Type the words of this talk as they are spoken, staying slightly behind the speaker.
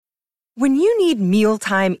When you need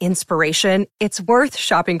mealtime inspiration, it's worth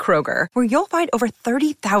shopping Kroger, where you'll find over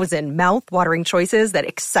 30,000 mouth-watering choices that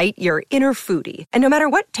excite your inner foodie. And no matter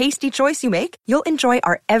what tasty choice you make, you'll enjoy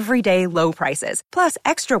our everyday low prices, plus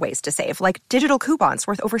extra ways to save, like digital coupons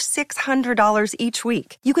worth over $600 each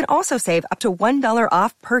week. You can also save up to $1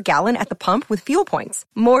 off per gallon at the pump with fuel points.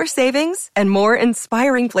 More savings and more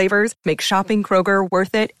inspiring flavors make shopping Kroger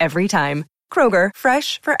worth it every time. Kroger,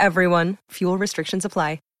 fresh for everyone. Fuel restrictions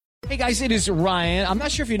apply. Hey guys, it is Ryan. I'm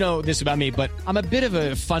not sure if you know this about me, but I'm a bit of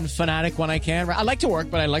a fun fanatic when I can. I like to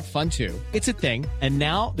work, but I like fun too. It's a thing. And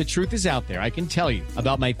now the truth is out there. I can tell you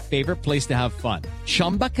about my favorite place to have fun.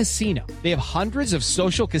 Chumba Casino. They have hundreds of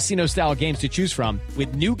social casino style games to choose from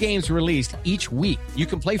with new games released each week. You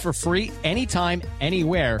can play for free anytime,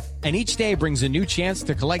 anywhere. And each day brings a new chance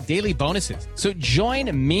to collect daily bonuses. So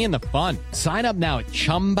join me in the fun. Sign up now at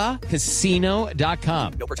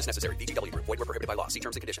ChumbaCasino.com. No purchase necessary. VGW Group. Void where prohibited by law. See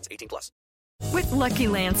terms and conditions. 18+. With Lucky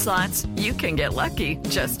Land Slots, you can get lucky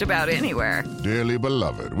just about anywhere. Dearly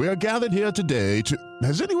beloved, we are gathered here today to...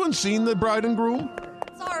 Has anyone seen the bride and groom?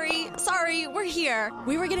 Sorry, we're here.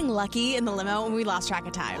 We were getting lucky in the limo and we lost track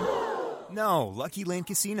of time. No, Lucky Land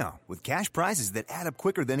Casino, with cash prizes that add up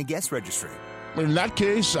quicker than a guest registry. In that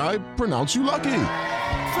case, I pronounce you lucky.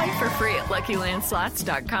 Play for free at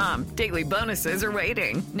LuckyLandSlots.com. Daily bonuses are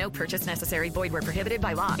waiting. No purchase necessary. Void where prohibited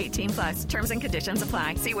by law. 18+. Terms and conditions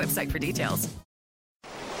apply. See website for details.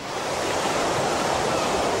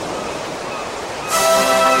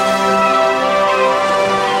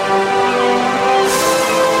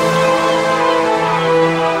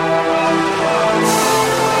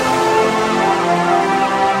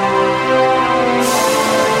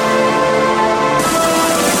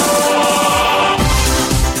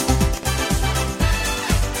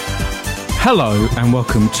 Hello and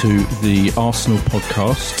welcome to the Arsenal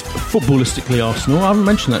podcast, Footballistically Arsenal. I haven't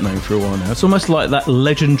mentioned that name for a while now. It's almost like that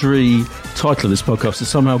legendary title of this podcast has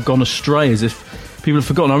somehow gone astray, as if people have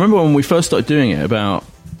forgotten. I remember when we first started doing it about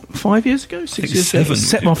 5 years ago, 6 years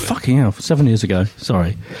ago. Fucking hell, 7 years ago.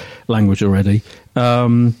 Sorry, language already.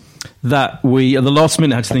 That we, at the last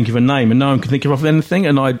minute, had to think of a name, and no one could think of anything.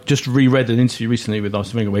 And I just reread an interview recently with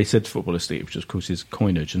Arsene Wenger where he said footballistic, which of course is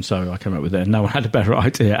coinage, and so I came up with it, and no one had a better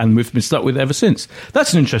idea, and we've been stuck with it ever since.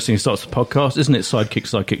 That's an interesting start to the podcast, isn't it?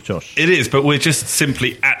 Sidekick, Josh. It is, but we're just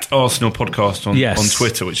simply at Arsenal Podcast on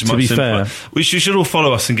Twitter, which is much simpler. Which you should all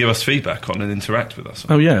follow us and give us feedback on and interact with us.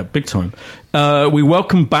 Oh yeah, big time. We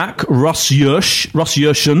welcome back Russ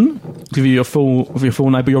Yerschen. Give you your full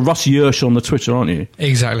name, but you're Russ Yersch on the Twitter, aren't you?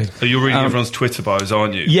 Exactly. So you're reading everyone's Twitter bios,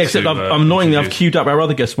 aren't you? Yeah, except annoyingly, I've queued up our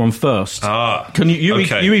other guest one first. Can you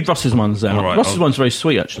read Russ's ones out? Right, Russ's one's very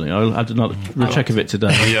sweet, actually. I had another check of it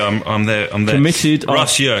today. Yeah, I'm there. Committed.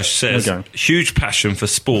 Russ Yersch says, huge passion for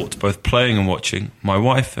sport, both playing and watching. My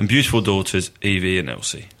wife and beautiful daughters, Evie and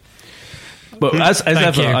Elsie. But as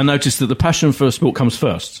ever, I noticed that the passion for sport comes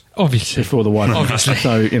first. Obviously. Before the wife. Obviously.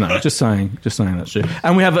 So, just saying that's true.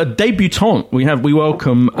 And we have a debutant. We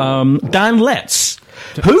welcome Dan Letts.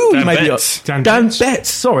 Dan Betts.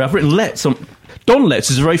 Sorry, I've written Letts on... Don Letts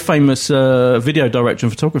is a very famous video director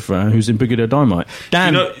and photographer who's in Brigadier Dynamite.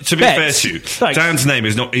 Dan to be fair to you, Dan's name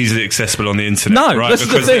is not easily accessible on the internet. No, right? that's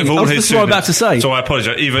the thing. That's what I'm about to say. So I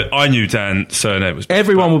apologise. Even I knew Dan's surname was...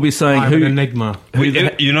 Everyone will be saying... I'm an enigma.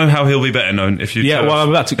 You know how he'll be better known if you tell I'm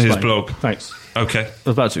about to explain. His blog. Thanks. Okay. I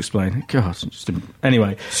was about to explain. God,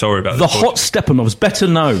 anyway. Sorry about the Hot Stepanovs, better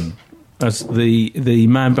known as the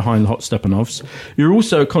man behind the Hot Stepanovs. You're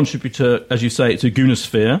also a contributor, as you say, to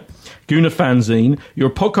Goonosphere, Gooner Fanzine. You're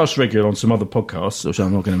a podcast regular on some other podcasts, which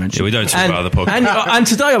I'm not going to mention. Yeah, we don't talk about other podcasts. And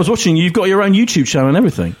today I was watching, you've got your own YouTube channel and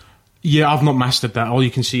everything. Yeah, I've not mastered that. All you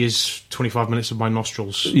can see is 25 minutes of my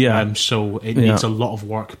nostrils. Yeah. So it needs a lot of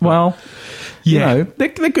work. Well, they're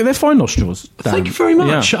fine nostrils, Dan. Thank you very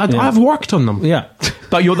much. I've worked on them. Yeah.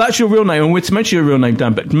 But that's your real name, and we're to mention your real name,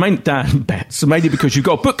 Dan Betts, mainly because you've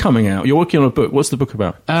got a book coming out. You're working on a book. What's the book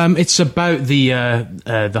about? It's about the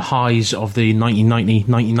highs of the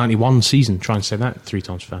 1990-1991 season. Try and say that 3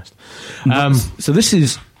 times fast. So this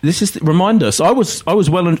is remind us. I was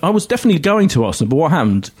definitely going to Arsenal, but what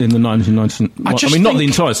happened in the 1990s? Not the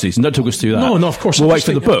entire season. Don't talk us through that. No, of course. We'll wait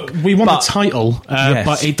for the book. We want the title,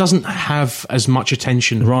 but it doesn't have as much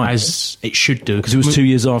attention as it should do because it was 2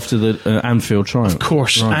 years after the Anfield triumph. Of course,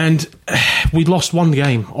 and we lost one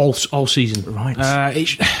game all season. Right. That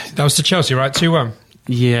was to Chelsea, right? 2-1.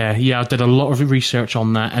 Yeah. I did a lot of research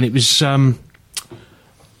on that, and it was.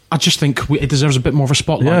 I just think it deserves a bit more of a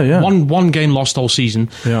spotlight. Yeah. One game lost all season,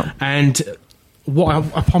 and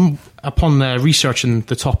upon upon researching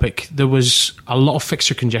the topic, there was a lot of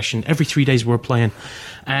fixture congestion. Every 3 days we were playing.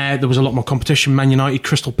 There was a lot more competition. Man United,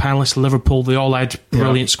 Crystal Palace, Liverpool, they all had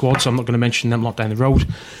brilliant squads, so I'm not going to mention them lot down the road.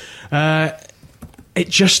 It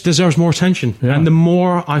just deserves more attention. Yeah. And the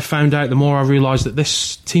more I found out, the more I realised that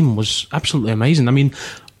this team was absolutely amazing. I mean,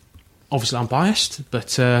 obviously I'm biased,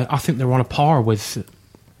 but I think they're on a par with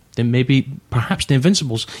perhaps the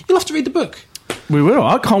Invincibles. You'll have to read the book. We will.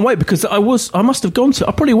 I can't wait because I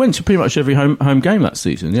probably went to pretty much every home game that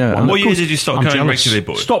season. Yeah. What year did you start going regularly,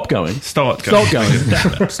 boy? Stop going. Start going.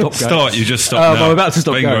 You just stopped now. I'm about to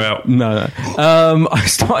stop going. Out. No. I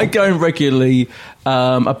started going regularly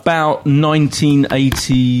about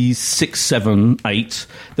 1986, 7, 8.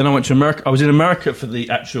 Then I went to America. I was in America for the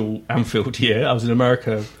actual Anfield year. I was in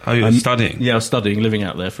America. Oh, you were studying? Yeah, I was studying, living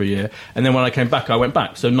out there for a year. And then when I came back, I went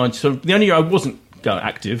back. So the only year I wasn't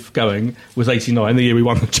going was 89, the year we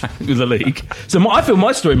won the league. So I feel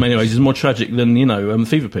my story in many ways is more tragic than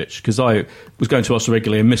Fever Pitch, because I was going to Arsenal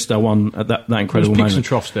regularly and missed our one at that incredible moment. Peaks and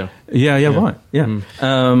troughs there. Yeah, right. Yeah.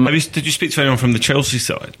 Did you speak to anyone from the Chelsea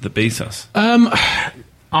side that beat us?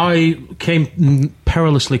 I came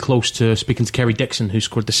perilously close to speaking to Kerry Dixon, who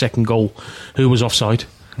scored the second goal, who was offside.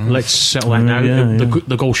 Let's settle that now.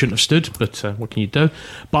 The goal shouldn't have stood, but what can you do?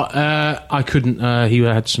 But I couldn't. He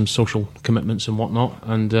had some social commitments and whatnot.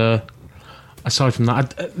 And aside from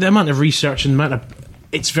that, the amount of research and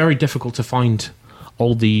it's very difficult to find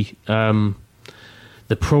all the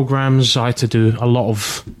programmes. I had to do a lot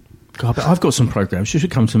of. God, but I've got some programmes. You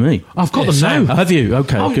should come to me. I've got them now. Have you?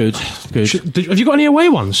 Okay, good. Have you got any away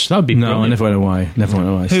ones? That would be brilliant. I never went away. There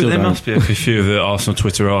must be a few of the Arsenal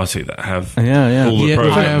Twitterati that have all the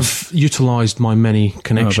programmes. I have utilised my many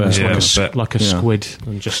connections like a squid.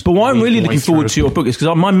 And just but what I'm really looking forward to your book is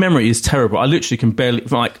because my memory is terrible. I literally can barely,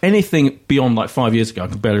 anything beyond 5 years ago, I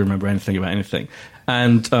can barely remember anything about anything.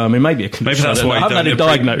 And it may be a condition. Maybe that's why I haven't had it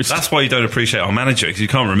diagnosed. That's why you don't appreciate our manager, because you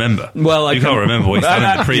can't remember. Well, you can't remember what he's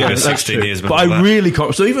done in the previous 16 years. But I really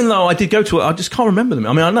can't. So even though I did go to it, I just can't remember them.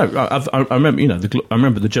 I mean, I know. I remember. I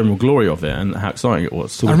remember the general glory of it and how exciting it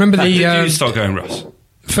was. I remember did you start going, Russ?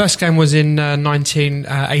 First game was in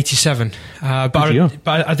 1987, but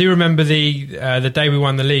I do remember the day we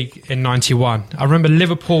won the league in 91. I remember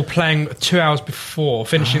Liverpool playing 2 hours before,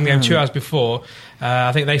 finishing the game 2 hours before.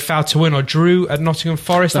 I think they failed to win or drew at Nottingham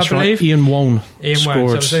Forest. That's I believe. Right. Ian Wone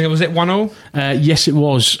scored. So was it 1-0? Yes, it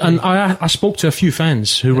was. And I spoke to a few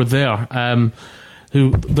fans who were there.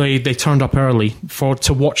 Who they turned up early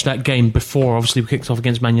to watch that game before obviously we kicked off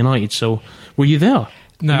against Man United. So were you there?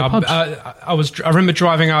 No, I remember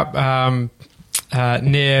driving up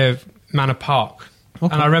near Manor Park,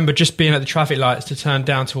 and I remember just being at the traffic lights to turn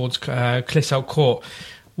down towards Clissold Court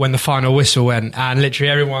when the final whistle went, and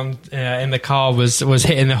literally everyone in the car was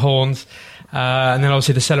hitting the horns, and then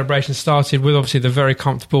obviously the celebration started with obviously the very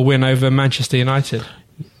comfortable win over Manchester United.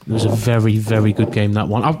 It was a very, very good game, that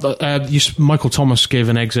one. Michael Thomas gave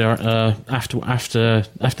an excerpt after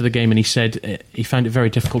the game, and he said he found it very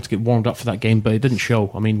difficult to get warmed up for that game, but it didn't show.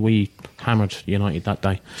 I mean, we hammered United that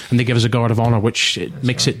day, and they gave us a guard of honour, which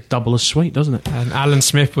makes it double as sweet, doesn't it? And Alan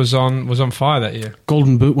Smith was on fire that year.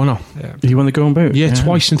 Golden Boot winner. Yeah. He won the Golden Boot? Yeah,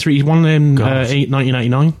 twice in 3. He won in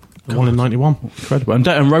 1999. One in 91. Incredible. And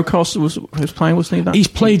Rocastle was playing, wasn't he? He's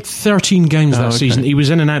played 13 games that season. He was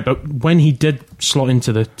in and out, but when he did slot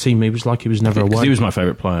into the team, he was like he was never away. He was my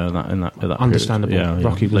favourite player in that Understandable. Yeah,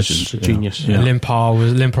 Rocky was a genius. Yeah.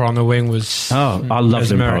 Limpar on the wing was. Oh, I love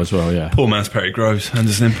Limpar as well. Yeah. Poor man's Perry Groves,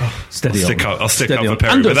 Anders Limpar. I'll stick up for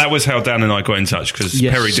Perry. But that was how Dan and I got in touch, because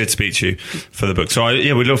Perry did speak to you for the book. So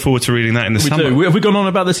we look forward to reading that in the summer. Do. Have we gone on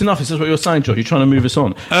about this enough? Is this what you're saying, George? You're trying to move us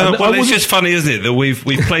on? Well, it's just funny, isn't it, that we've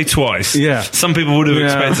played twice. Yeah. Some people would have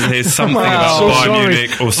expected to hear something about Bayern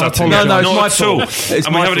Munich or Sutton. No, it's my fault.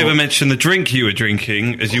 And we haven't even mentioned the drink you were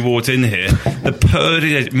drinking as you walked in here. The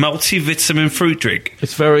Purdy multivitamin fruit drink.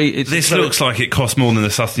 This looks like it cost more than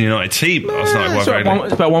the Sutton United team last night.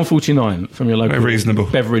 It's about $1.49 from your local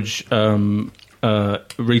reasonable beverage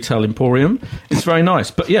retail emporium. It's very nice,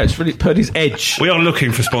 but yeah, it's really Purdy's Edge. We are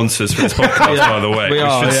looking for sponsors for this podcast, by the way. We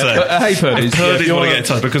should say. Hey, Purdy's. Purdy's want to get in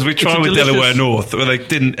touch, because we tried with Delaware North, where they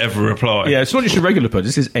didn't ever reply. Yeah, it's not just a regular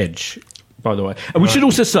Purdy's. This is Edge, by the way. And we should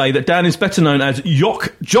also say that Dan is better known as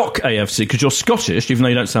Jock AFC, because you're Scottish, even though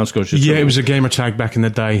you don't sound Scottish. Yeah, it was a gamer tag back in the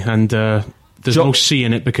day, and there's no C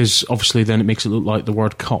in it, because obviously then it makes it look like the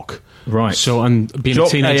word cock. Right. So, and being Jock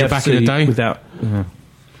a teenager AFC back in the day, without.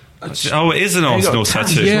 Oh, it is an Arsenal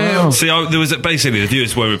tattoo. Yeah. See, there was basically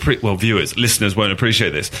listeners won't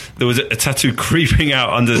appreciate this. There was a tattoo creeping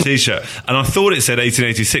out under the t-shirt, and I thought it said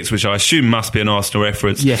 1886, which I assume must be an Arsenal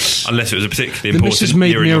reference. Yes, unless it was a particularly the important missus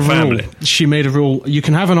made year in me your a family. rule. She made a rule: you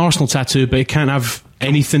can have an Arsenal tattoo, but it can't have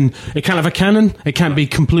anything. It can't have a cannon. It can't be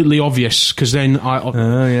completely obvious, because then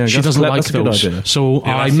she doesn't like those. So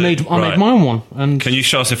I made my own one. And can you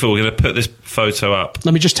show us if we're going to put this photo up?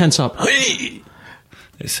 Let me just tense up.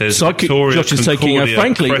 It says Josh is taking a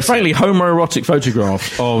frankly homoerotic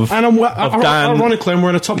photograph of Dan. Ironically, I'm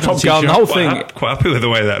wearing a Top Gun the whole thing. Quite happy with the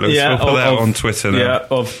way that looks. We'll put that on Twitter now. Yeah,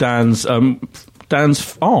 of Dan's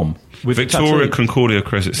arm with Victoria Concordia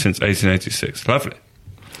Crescent since 1886. Lovely.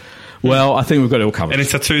 Well, I think we've got it all covered. Any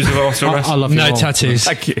tattoos of Arsenal? I love no tattoos.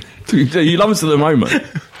 Thank you. You love us at the moment.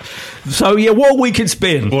 So what a week it's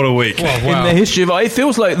been. What a week. In the history of it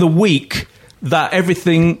feels like the week that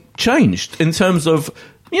everything changed in terms of,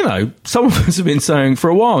 some of us have been saying for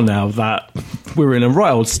a while now that we're in a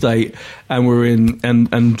right old state, and we're in,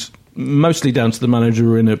 and mostly down to the manager,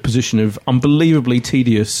 we're in a position of unbelievably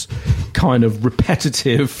tedious, kind of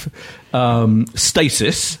repetitive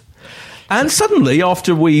stasis. And suddenly,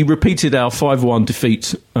 after we repeated our 5-1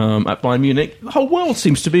 defeat at Bayern Munich, the whole world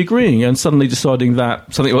seems to be agreeing and suddenly deciding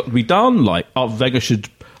that something ought to be done, like Wenger should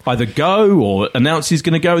either go or announce he's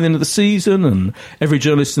going to go at the end of the season, and every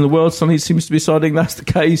journalist in the world suddenly seems to be deciding that's the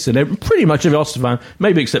case, and pretty much every Arsenal fan,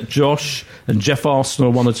 maybe except Josh and Jeff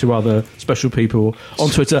Arsenal, one or two other special people on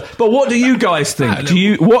Twitter. But what do you guys think? Has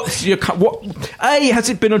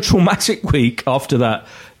it been a traumatic week after that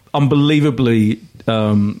unbelievably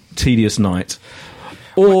tedious night?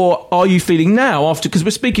 Or are you feeling now, because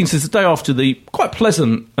we're speaking since the day after the quite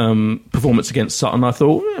pleasant performance against Sutton, I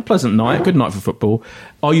thought, pleasant night, good night for football.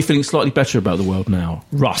 Are you feeling slightly better about the world now?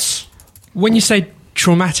 Russ? When you say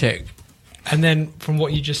traumatic, and then from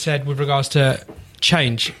what you just said with regards to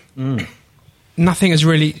change, nothing has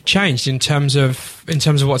really changed in terms of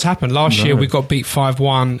what's happened. Last year we got beat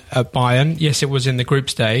 5-1 at Bayern. Yes, it was in the group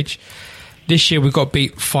stage. This year we got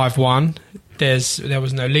beat 5-1. There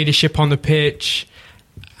was no leadership on the pitch.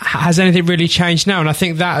 Has anything really changed now? And I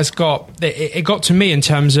think that has got to me in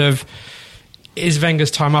terms of, is Wenger's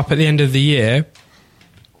time up at the end of the year?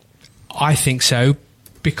 I think so,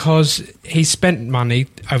 because he's spent money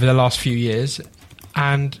over the last few years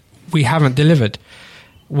and we haven't delivered.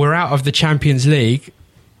 We're out of the Champions League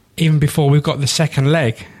even before we've got the second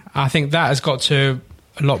leg. I think that has got to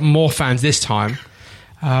a lot more fans this time,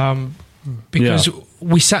 because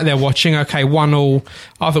we sat there watching, 1-0.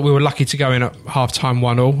 I thought we were lucky to go in at half-time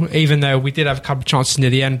 1-0, even though we did have a couple of chances near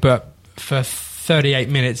the end, but for 38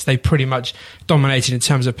 minutes they pretty much dominated in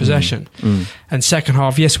terms of possession. And second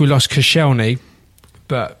half, yes, we lost Koscielny,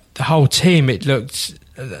 but the whole team, it looked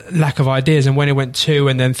lack of ideas, and when it went 2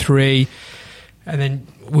 and then 3, and then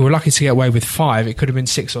we were lucky to get away with 5, it could have been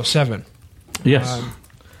 6 or 7. Yes.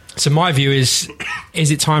 So my view is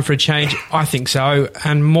it time for a change? I think so,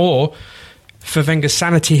 and more for Wenger's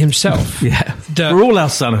sanity himself. For all our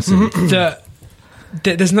sanity.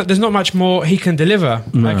 There's not much more he can deliver.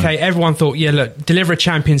 No. Okay, everyone thought, deliver a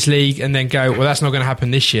Champions League and then go, well, that's not going to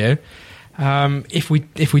happen this year. If we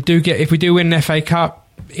do win an FA Cup,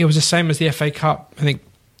 it was the same as the FA Cup, I think,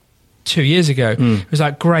 2 years ago. It was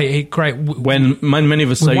like great. When many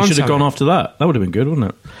of us say you should have gone after that. That would have been good, wouldn't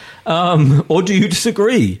it? Or do you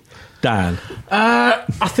disagree, Dan?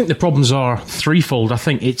 I think the problems are threefold. I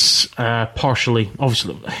think it's partially,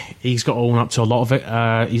 obviously, he's got to own up to a lot of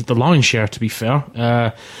it. He's the lion's share, to be fair.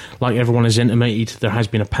 Like everyone has intimated, there has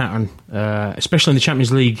been a pattern, especially in the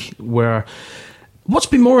Champions League, where what's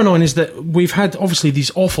been more annoying is that we've had, obviously,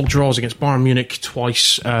 these awful draws against Bayern Munich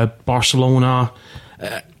twice, Barcelona,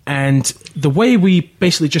 and the way we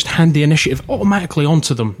basically just hand the initiative automatically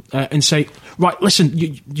onto them and say, right, listen,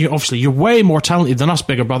 you obviously you're way more talented than us,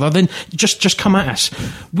 bigger brother, then just come at us.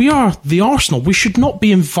 We are the Arsenal. We should not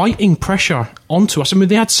be inviting pressure onto us. I mean,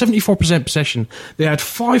 they had 74% possession. They had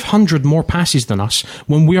 500 more passes than us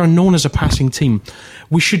when we are known as a passing team.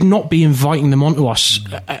 We should not be inviting them onto us.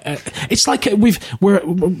 It's like we're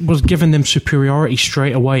giving them superiority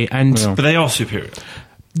straight away. But they are superior.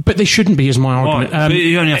 But they shouldn't be, is my argument. But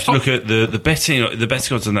you only have to look at the betting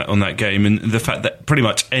odds on that game, and the fact that pretty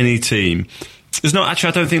much any team, I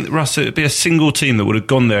don't think that Russ, it'd be a single team that would have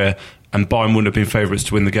gone there and Bayern wouldn't have been favourites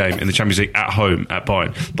to win the game in the Champions League at home at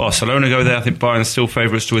Bayern. Barcelona go there, I think Bayern's still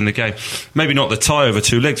favourites to win the game. Maybe not the tie over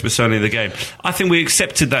 2 legs, but certainly the game. I think we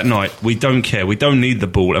accepted that night. We don't care. We don't need the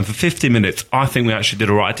ball. And for 50 minutes, I think we actually did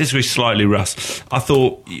all right. I disagree slightly, Russ. I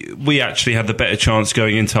thought we actually had the better chance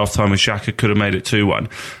going into half-time, and Xhaka could have made it 2-1.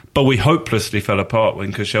 But we hopelessly fell apart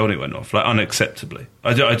when Koscielny went off, like unacceptably.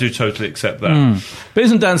 I do totally accept that. But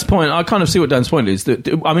isn't Dan's point? I kind of see what Dan's point is.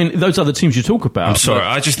 That, I mean, those other teams you talk about. I'm sorry,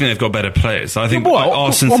 I just think they've got better players. I think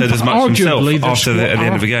Arsene said as much himself after at the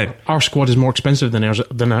end of the game. Our squad is more expensive than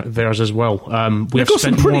theirs as well. We have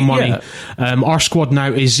spent more money. Yeah. Our squad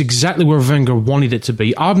now is exactly where Wenger wanted it to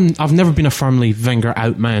be. I've never been a firmly Wenger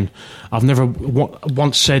out man. I've never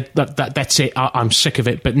once said that's it. I'm sick of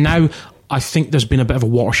it. But now I think there's been a bit of a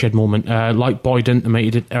watershed moment. Like Boyd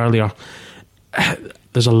intimated it earlier,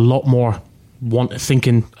 there's a lot more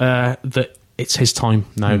thinking that it's his time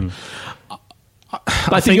now.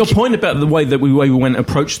 I think your point about the way we went and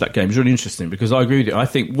approached that game is really interesting, because I agree with you. I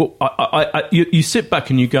think you sit back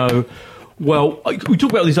and you go, well, we talk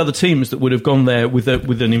about these other teams that would have gone there with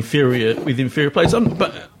inferior players,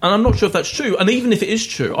 but I'm not sure if that's true. And even if it is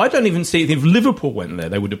true, I don't even see if Liverpool went there,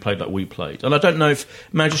 they would have played like we played. And I don't know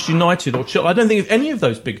if Manchester United or Chelsea, I don't think if any of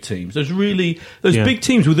those big teams, big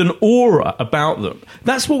teams with an aura about them.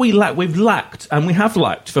 That's what we lack. We've lacked, and we have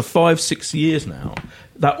lacked for 5-6 years now.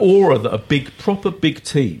 That aura that a proper big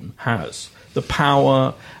team has, the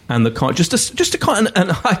power and the kind, just to kind of,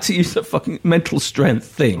 and I had to use that fucking mental strength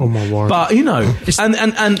thing. Oh my word! But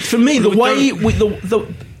and for me, the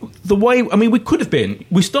way I mean, we could have been.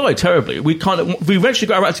 We started terribly. We eventually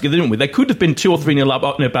got our act together, didn't we? They could have been 2 or 3-0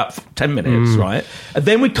 up in about 10 minutes, right? And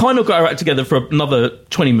then we kind of got our act together for another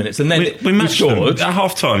 20 minutes, and then we matched them. At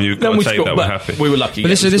half time. You've got to take that we're happy. We were lucky. But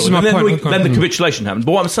this is my point. Then the capitulation happened.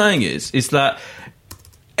 But what I'm saying is that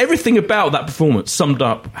everything about that performance summed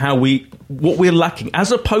up what we're lacking, as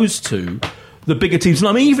opposed to the bigger teams. And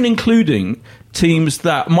I'm even including teams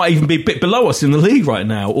that might even be a bit below us in the league right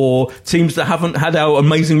now, or teams that haven't had our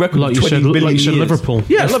amazing record like of 20 billion years. Liverpool.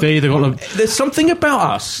 Yeah, there's something about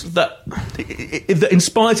us that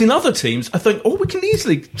inspires in other teams. I think, we can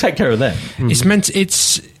easily take care of them.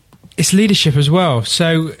 It's leadership as well.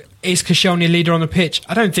 So, is Koscielny a leader on the pitch?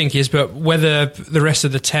 I don't think he is, but whether the rest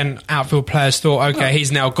of the 10 outfield players thought,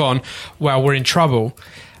 he's now gone, well, we're in trouble.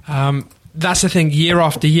 That's the thing, year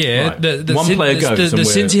after year. Right. One player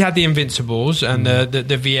goes. Since he had the Invincibles and the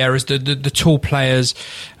Vieiras, the tall players,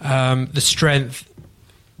 the strength,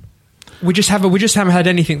 we just haven't had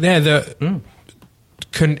anything there that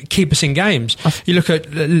can keep us in games. You look at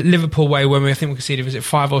Liverpool way when I think we conceded, was it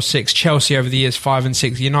 5 or 6? Chelsea over the years 5 and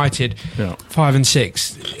 6. United 5 and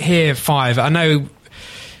 6. Here 5. I know.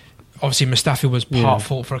 Obviously, Mustafi was part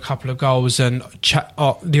fault for a couple of goals, and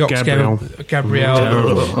the Ox Gabriel.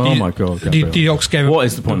 Oh my God! The Ox gave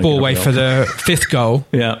the ball away for the 5th goal.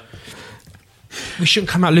 Yeah. We shouldn't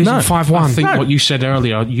come out losing 5-1. I think what you said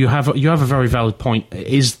earlier, you have a very valid point. It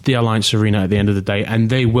is the Allianz Arena at the end of the day, and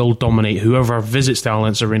they will dominate whoever visits the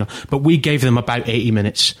Allianz Arena. But we gave them about 80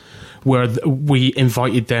 minutes where we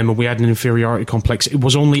invited them and we had an inferiority complex. It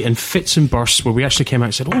was only in fits and bursts where we actually came out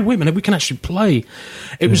and said, oh, wait a minute, we can actually play.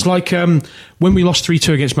 It was like when we lost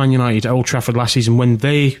 3-2 against Man United at Old Trafford last season, when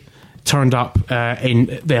they turned up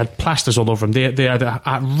they had plasters all over them. They had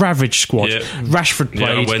a ravaged squad. Rashford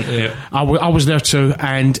played. I was there too,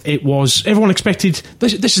 and it was, everyone expected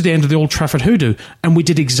this is the end of the Old Trafford hoodoo, and we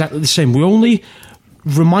did exactly the same. We only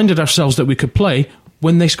reminded ourselves that we could play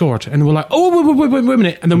when they scored, and we're like, wait a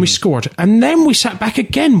minute, and then we scored, and then we sat back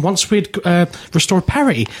again once we had restored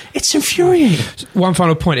parity. It's infuriating. One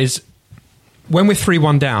final point is, when we're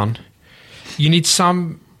 3-1 down, you need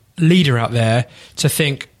some leader out there to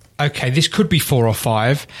think, okay, this could be 4 or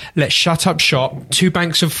 5. Let's shut up shop. 2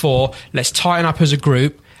 banks of 4. Let's tighten up as a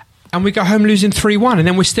group. And we go home losing 3-1, and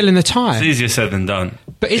then we're still in the tie. It's easier said than done.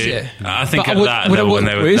 But is it? I think at that level, when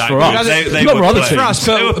they were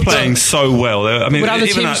playing so well. I mean,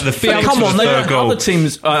 even at the other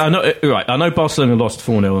teams. I know Barcelona lost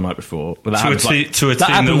 4-0 the night before, but to a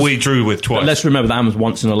team that we drew with twice. Let's remember that happens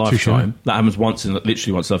once in a lifetime. That happens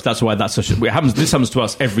literally once in a life. That's why that's such. This happens to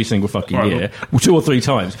us every single fucking year, 2 or 3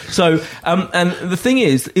 times. So, and the thing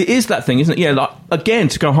is, it is that thing, isn't it? Yeah, like, again,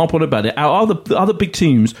 to go harp on about it, our other big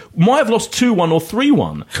teams might have lost 2-1 or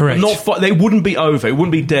 3-1. Correct. They wouldn't be over. It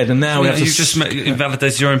wouldn't be dead. And now you just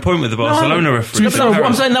invalidated your own point with the Barcelona referee.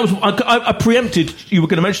 I'm saying that was. I preempted you were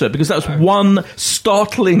going to mention that because that was one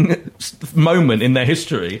startling moment in their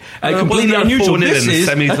history, completely unusual. This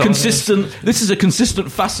is a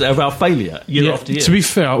consistent facet of our failure year after year. To be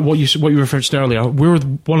fair, what you referenced earlier, we were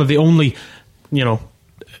one of the only,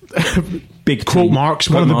 big quote team. marks,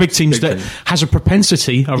 one of the big teams that has a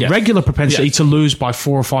propensity, regular propensity to lose by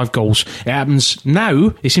 4 or 5 goals. It happens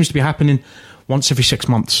now. It seems to be happening once every 6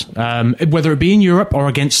 months, whether it be in Europe or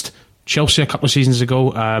against Chelsea a couple of seasons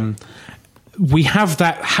ago. We have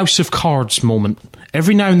that house of cards moment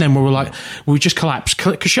every now and then where we're like, we just collapse.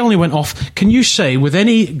 Koscielny went off. Can you say with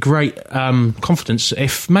any great confidence,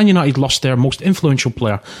 if Man United lost their most influential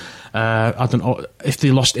player, I don't know if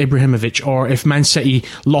they lost Ibrahimovic, or if Man City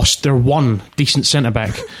lost their one decent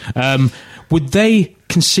centre-back, would they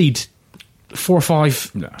concede 4 or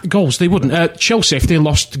 5 goals? They wouldn't. Chelsea, if they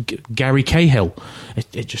lost Gary Cahill,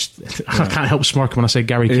 it just I can't help smirking when I say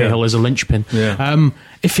Gary Cahill as a linchpin.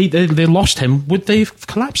 If they lost him, would they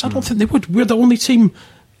collapse? I don't think they would. We're the only team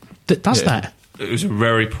that does that. It was a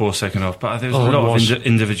very poor second half, but there was a lot of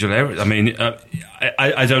individual errors. I mean,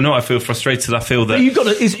 I don't know. I feel frustrated. I feel that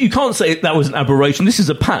you can't say that was an aberration. This is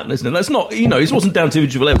a pattern, isn't it? That's not. It wasn't down to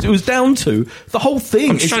individual errors. It was down to the whole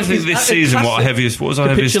thing. I'm trying to think this season. What was our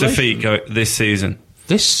heaviest defeat this season?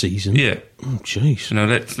 This season, yeah. Oh,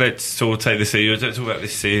 jeez. Let's sort of take this season. Let's talk about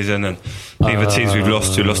this season and think of the teams we've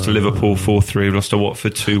lost to. Lost to Liverpool 4-3. Lost to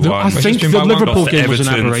Watford 2-1. I think the Liverpool game was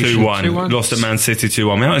an aberration. 2-1. Lost to Man City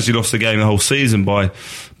 2-1. We actually lost the game the whole season by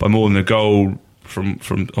more than a goal. From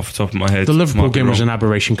off the top of my head, the Liverpool game was an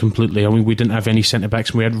aberration completely. I mean, we didn't have any centre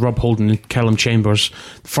backs. We had Rob Holding and Callum Chambers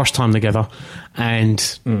first time together,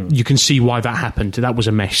 and you can see why that happened. That was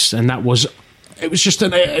a mess, and that was. It was just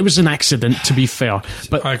it was an accident, to be fair.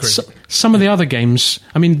 But I agree. Some of the other games,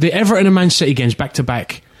 I mean, the Everton and Man City games back to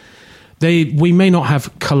back, we may not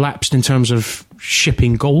have collapsed in terms of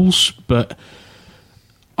shipping goals, but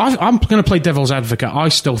I'm going to play devil's advocate. I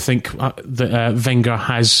still think that Wenger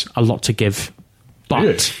has a lot to give.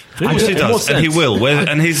 But he does, and he will,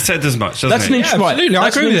 and he's said as much. That's an absolutely.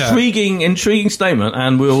 That's an intriguing statement,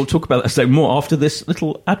 and we'll talk about that more after this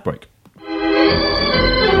little ad break.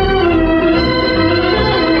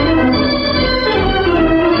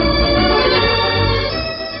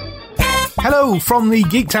 Hello from the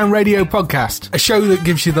Geektown Radio podcast, a show that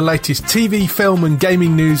gives you the latest TV, film and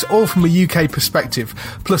gaming news, all from a UK perspective,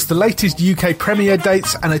 plus the latest UK premiere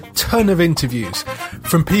dates and a ton of interviews.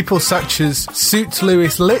 From people such as Suits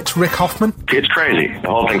Lewis Litt, Rick Hoffman. It's crazy. The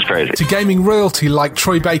whole thing's crazy. To gaming royalty like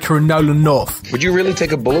Troy Baker and Nolan North. Would you really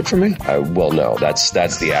take a bullet for me? Well, no. That's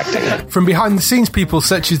the acting. From behind the scenes people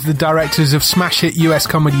such as the directors of smash hit US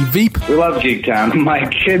comedy Veep. We love Geektown. My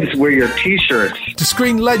kids wear your t-shirts. To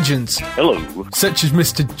screen legends. Hello. Such as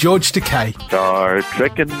Mr. George Takei. Star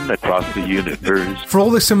Trekking across the universe. For all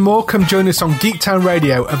this and more, come join us on Geektown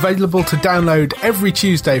Radio, available to download every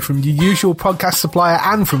Tuesday from your usual podcast supplier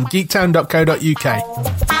and from geektown.co.uk.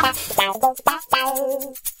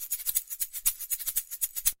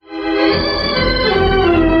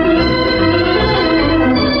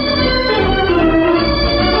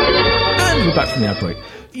 And we're back from the outbreak.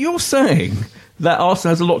 You're saying that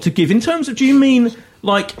Arsenal has a lot to give. In terms of, do you mean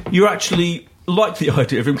like you actually like the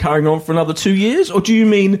idea of him carrying on for another 2 years, or do you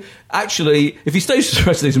mean actually if he stays for the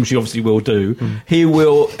rest of the season, which he obviously will do, he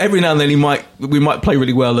will every now and then we might play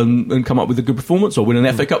really well and come up with a good performance or win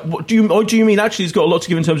an FA Cup? Or do you mean actually he's got a lot to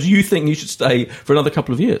give in terms of you think he should stay for another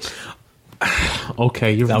couple of years?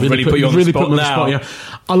 Okay, you've really put me on the spot here.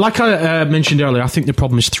 Like I mentioned earlier, I think the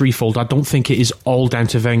problem is threefold. I don't think it is all down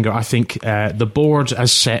to Wenger. I think the board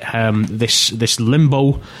has set this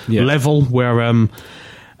limbo level where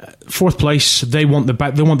fourth place, they want the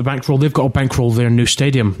bankroll. They've got to bankroll their new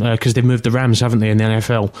stadium because they've moved the Rams, haven't they, in the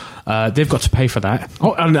NFL? They've got to pay for that.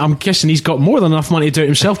 Oh, and I'm guessing he's got more than enough money to do it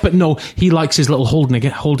himself. But no, he likes his little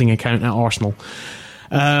holding account at Arsenal.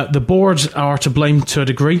 The boards are to blame to a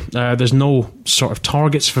degree. There's no sort of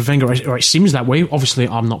targets for Wenger, or it seems that way. Obviously,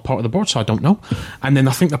 I'm not part of the board, so I don't know. And then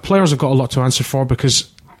I think the players have got a lot to answer for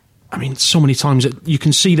because, I mean, so many times you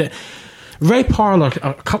can see that Ray Parlour,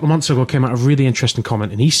 a couple of months ago, came out with a really interesting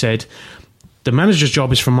comment, and he said the manager's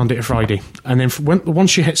job is from Monday to Friday, and then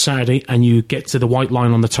once you hit Saturday and you get to the white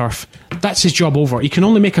line on the turf, that's his job over. He can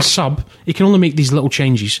only make a sub. He can only make these little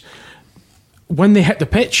changes. When they hit the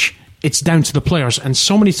pitch, it's down to the players, and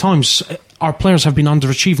so many times our players have been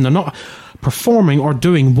underachieving. They're not performing or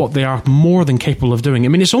doing what they are more than capable of doing. I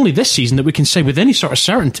mean, it's only this season that we can say with any sort of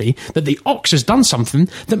certainty that the Ox has done something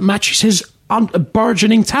that matches his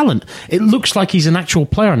burgeoning talent. It looks like he's an actual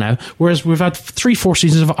player now, whereas we've had 3-4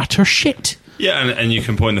 seasons of utter shit. Yeah, and you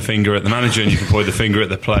can point the finger at the manager and you can point the finger at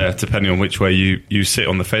the player, depending on which way you sit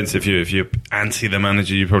on the fence. If you're anti the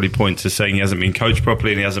manager, you probably point to saying he hasn't been coached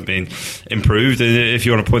properly and he hasn't been improved. And if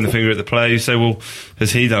you want to point the finger at the player, you say, well,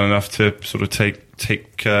 has he done enough to sort of take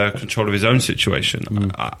take control of his own situation.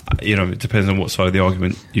 It depends on what side of the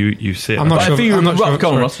argument you see. I'm not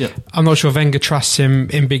sure Wenger trusts him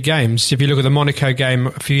in big games. If you look at the Monaco game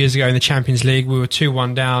a few years ago in the Champions League, we were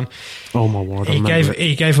 2-1 down. Oh my word!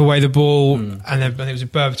 He gave away the ball, and then I think it was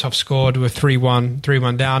Berbatov scored. We were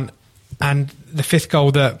 3-1 down, and the fifth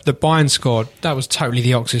goal that Bayern scored, that was totally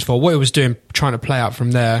the Ox's fault. What he was doing, trying to play out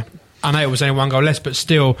from there. I know it was only one goal less, but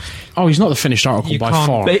still. Oh, he's not the finished article by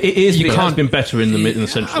far. But it has been better in the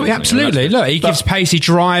central. Oh, absolutely. Look, he gives pace, he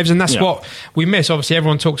drives, and that's what we miss. Obviously,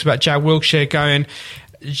 everyone talks about Jack Wilshere going.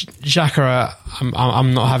 Xhaka,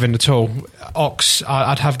 I'm not having at all. Ox,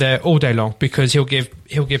 I'd have there all day long because he'll give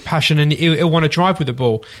passion and he'll want to drive with the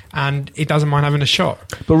ball, and he doesn't mind having a shot.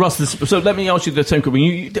 But Russ, so let me ask you the same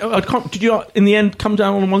question. Did you in the end come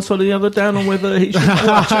down on one side or the other, down on whether he should?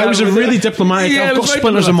 It was a really diplomatic. I've got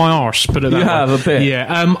splinters on my arse. But you have a bit.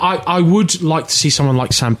 Yeah, I would like to see someone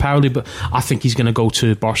like Sampaoli, but I think he's going to go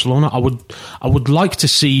to Barcelona. I would like to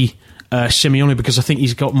see. Simeone, because I think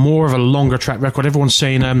he's got more of a longer track record. Everyone's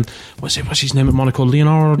saying, what's his name at Monaco?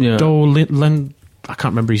 Leonardo. I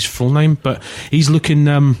can't remember his full name, but he's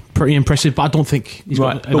looking pretty impressive. But I don't think he's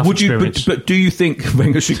got enough experience. But do you think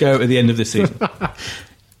Wenger should go at the end of this season?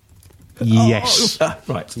 Yes.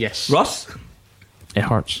 Right. Yes. Russ? It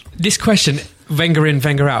hurts. This question, Wenger in,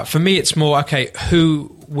 Wenger out. For me, it's more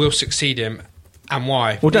who will succeed him. And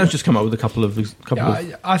why? Well, Dan's just come up with a couple of.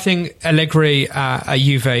 I think Allegri at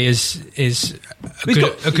Juve is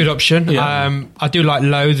a good option. Yeah. I do like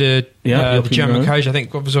Lowe, the German coach. I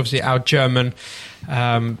think it was obviously our German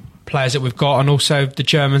players that we've got, and also the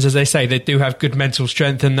Germans, as they say, they do have good mental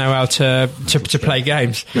strength and know how to play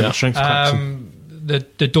games. Yeah, strength.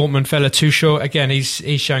 The Dortmund fella, Tuchel, again, he's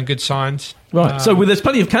shown good signs. Right, so there's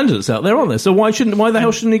plenty of candidates out there, aren't there? So why the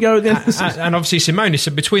hell shouldn't he go at the end of the season? And obviously Simone.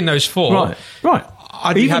 So between those four, right.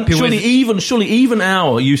 I'd be happy with. Surely even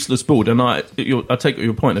our useless board, and I take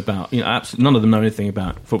your point about absolutely none of them know anything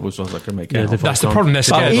about football, so I can make out. That's the problem. They're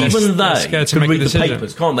scared. Even they can read the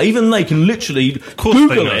papers, can't they? Even they can literally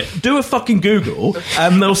Google it, do a fucking Google,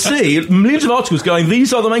 and they'll see millions of articles going.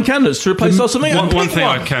 These are the main candidates to replace Arsene Wenger. One thing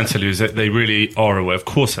I can tell you is that they really are aware. Of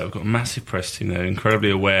course, they've got a massive press team. They're incredibly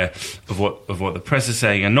aware of what the press is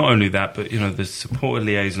saying, and not only that, but there's supporter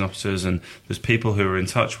liaison officers, and there's people who are in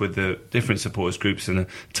touch with the different supporters groups and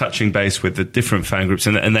touching base with the different fan groups,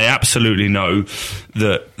 and they absolutely know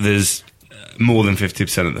that there's more than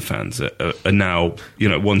 50% of the fans are now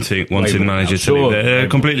wanting the manager to leave. They're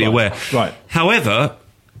completely aware. Right. However,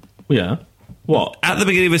 what at the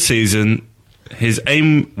beginning of the season, his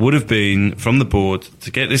aim would have been from the board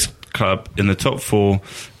to get this club in the top four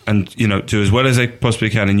and do as well as they possibly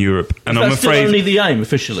can in Europe. And I'm afraid only the aim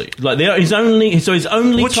officially. His only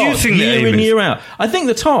what task do you think year in year out. I think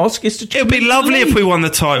the task is to. It would be lovely if we won the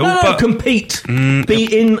title, but compete,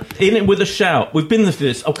 be in it with a shout. We've been through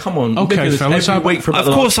this. Oh come on, okay, fellas. Every week for of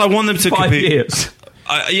course I want them to 5 compete. Years.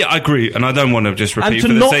 I agree, and I don't want to just repeat for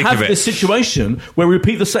the sake of it. And to not have this situation where we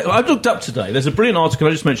repeat the same. I've looked up today. There's a brilliant article. I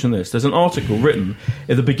just mentioned this. There's an article written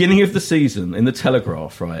at the beginning of the season in the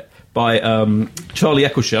Telegraph, right, by Charlie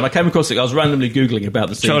Eccleshare, and I came across it. I was randomly googling about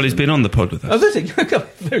the season. Charlie's been on the pod with us. Oh,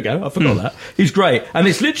 there we go. I forgot that. He's great, and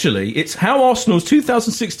it's how Arsenal's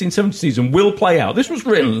 2016-17 season will play out. This was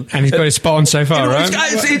written, and he's got his spot on so far, right?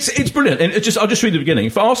 It's brilliant. And I'll just read the beginning.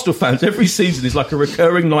 For Arsenal fans, every season is like a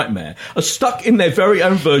recurring nightmare, are stuck in their very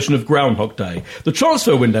own version of Groundhog Day. The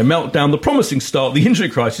transfer window meltdown, the promising start, the injury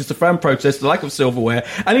crisis, the fan protest, the lack of silverware,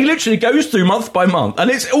 and he literally goes through month by month, and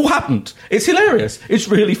it's all happened. It's hilarious. It's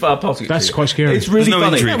really fun. That's quite scary. It's really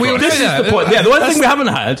funny. This is the point. Yeah, the one thing we haven't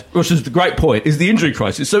had, which is the great point, is the injury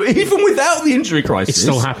crisis. So even without the injury crisis, it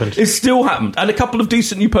still happened. It still happened, and a couple of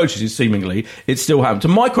decent new purchases. Seemingly, it still happened.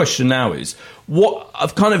 And my question now is, what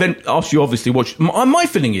I've kind of asked you, obviously, what my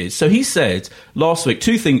feeling is. So he said last week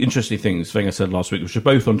interesting things. Wenger said last week, which are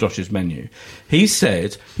both on Josh's menu. He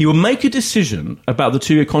said he will make a decision about the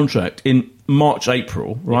 2-year contract in March,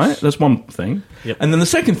 April, right? Yes. That's one thing. Yep. And then the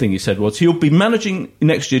second thing he said was he'll be managing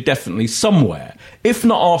next year definitely somewhere. If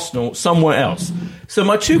not Arsenal, somewhere else. So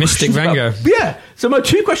my two Mystic questions Wenger. So my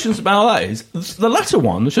two questions about that is the latter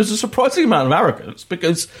one shows a surprising amount of arrogance,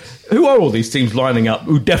 because who are all these teams lining up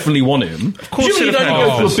who definitely want him? Of course, he'd only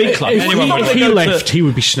go to a big club. If he left, he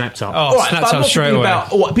would be snapped up. Snapped up straight away.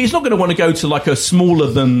 But he's not going to want to go to like a smaller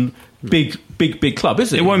than big club,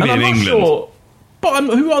 is he? It won't be in England. Sure. But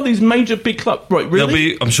who are these major big clubs? Right, really? There'll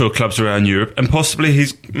be, I'm sure, clubs around Europe, and possibly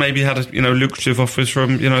he's maybe had lucrative offers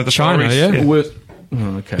from the China, Far East. yeah.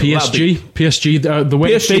 Okay. PSG. The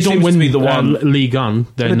way PSG if they don't seems win to be the one. Ligue 1,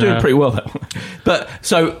 then they're doing pretty well though. But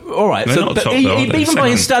so all right. They're So, not but top, though, are they? even by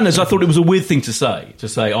his Second. standards, I thought it was a weird thing to say. To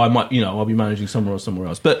say I might, I'll be managing somewhere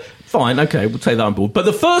else. But fine, okay, we'll take that on board. But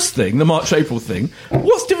the first thing, the March-April thing,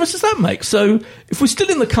 what difference does that make? So if we're still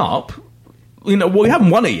in the cup. We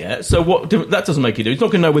haven't won it yet, so that doesn't make it do. He's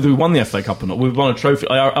not going to know whether we won the FA Cup or not. We've won a trophy,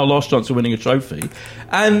 our last chance of winning a trophy,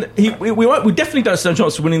 and we definitely don't stand a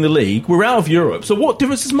chance of winning the league. We're out of Europe, so what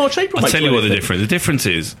difference does March, April make? I'll tell you what the difference. The difference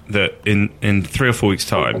is that in 3 or 4 weeks'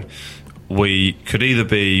 time, we could either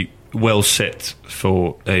be well set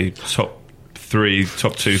for a top 3,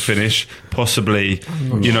 top 2 finish, possibly,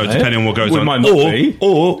 depending on what goes on,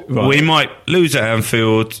 or we might lose at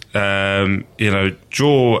Anfield,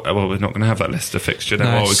 draw. Well, we're not going to have that Leicester fixture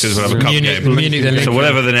now because we'll have a cup game. So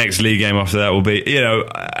whatever the next league game after that will be,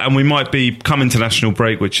 and we might be come international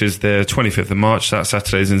break, which is the 25th of March. That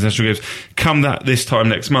Saturday's international games. Come this time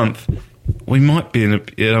next month, we might be in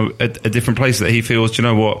a different place that he feels. Do you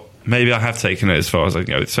know what? Maybe I have taken it as far as I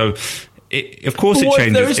can go. So. Of course, it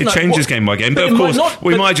changes. It changes game by game, but of course,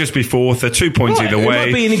 we might just be fourth. They're 2 points either way. It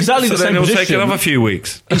might be in exactly the same position. It'll take another few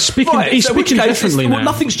weeks. He's speaking differently now.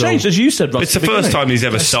 Nothing's changed, as you said. It's the first time he's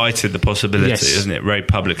ever cited the possibility, isn't it? Very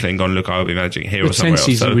publicly and gone, look, I'll be managing here or somewhere else.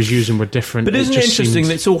 The tenses he was using were different. But isn't it interesting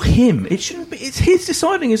that it's all him? It shouldn't be. It's his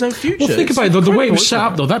deciding his own future. Well, think about it. The way it was set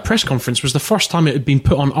up, though, that press conference was the first time it had been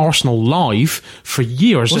put on Arsenal live for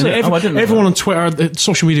years. Was it? Everyone on Twitter,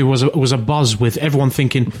 social media was a buzz with everyone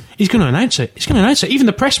thinking he's going to announce it. He's going to announce it. Even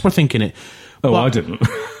the press were thinking it. Oh, I didn't.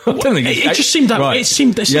 I don't think it just seemed that. Right. It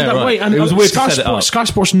seemed that way. And it was weird to set it up. Sky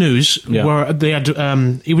Sports News, where they had,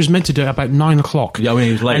 he was meant to do it about 9 o'clock. Yeah, I mean,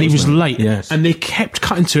 he was late. And he was late. Yes. And they kept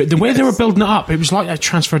cutting to it. The way they were building it up, it was like a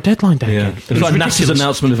transfer deadline day. Yeah. It was like NASA's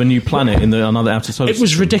announcement of a new planet in another outer solar system. It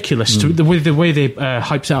was ridiculous the way they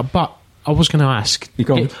hyped it up. But I was going to ask.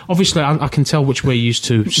 Obviously, I can tell which way you used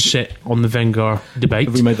to sit on the Wenger debate.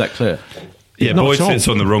 Have we made that clear? Yeah, Boyd sits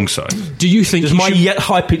on the wrong side. Do you think does my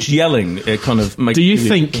high-pitched yelling kind of make? Do you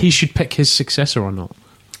think he should pick his successor or not?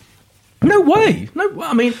 No way. No,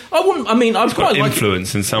 I mean, I wouldn't. I mean, I've got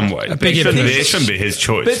influence in some way. It shouldn't be his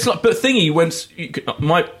choice. But Thingy went.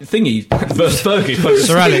 My Thingy versus Fergie.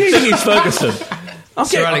 Sir Alex. Thingy's Ferguson.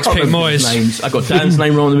 Sir Alex picked Moyes. I got Dan's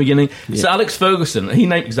name wrong in the beginning. So Alex Ferguson, he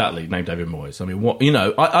named David Moyes. I mean, what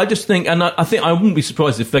I just think, and I think I wouldn't be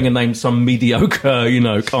surprised if Wenger named some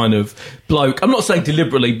mediocre, kind of bloke. I'm not saying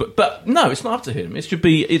deliberately, but no, it's not up to him. It should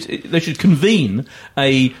be. They should convene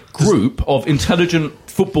a group of intelligent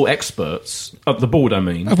football experts at the board. I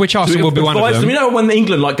mean, of which Arsenal will be one of them. When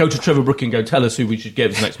England go to Trevor Brook and go, tell us who we should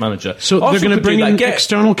get as next manager. So Arsenal they're going to bring in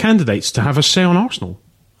external candidates to have a say on Arsenal.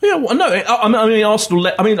 Yeah, well, no,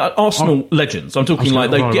 I mean Arsenal legends. I'm talking like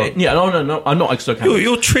they get. Yeah, no, I'm not.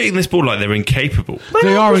 You're treating this board like they're incapable.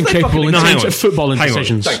 They are incapable in terms of football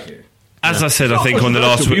decisions. Thank you. As I said, I think on the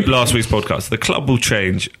last week's podcast, the club will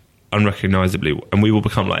change unrecognisably, and we will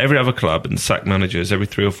become like every other club and sack managers every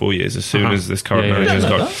 3 or 4 years as soon as this current manager is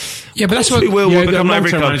gone. Yeah, but that's what we'll become like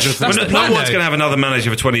every club. No one's going to have another manager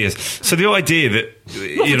for 20 years. So the idea that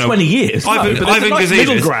not for 20 years, Ivan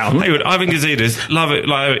Gazidis, love it.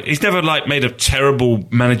 Like he's never made a terrible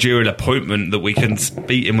managerial appointment that we can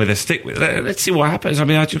beat him with a stick with. Let's see what happens. I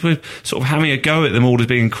mean, we're sort of having a go at them all as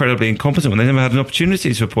being incredibly incompetent when they never had an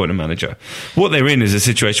opportunity to appoint a manager. What they're in is a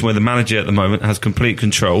situation where the manager at the moment has complete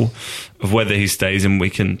control of whether he stays, and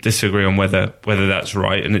we can disagree on whether that's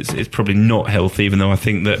right, and it's probably not healthy, even though I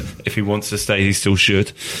think that if he wants to stay, he still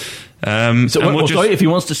should. If he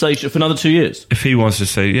wants to stay for another 2 years, if he wants to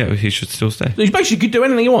stay, he should still stay. So he basically could do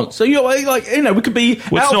anything he wants. So we could be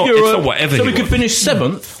out of Europe. So we could finish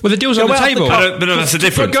 7th. Well, the deal's on the table. But no, that's the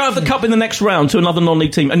difference. Go out of the cup in the next round to another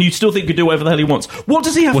non-league team, and you still think he could do whatever the hell he wants. What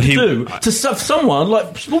does he have to do to someone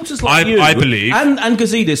like supporters like you? I believe, and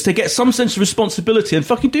Gazidis to get some sense of responsibility and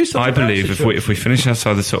fucking do something. I believe if we finish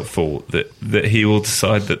outside the top 4, that he will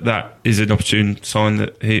decide that is an opportune sign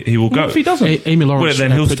that he will go. If he doesn't, Amy Lawrence then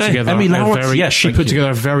he'll stay. Amy Lawrence, she put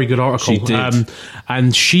together a very good article. She did.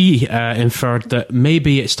 And she inferred that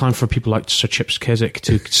maybe it's time for people like Sir Chips Keswick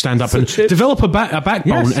to stand up and develop a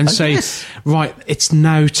backbone and say, right, it's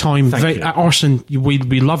now time. Arsene,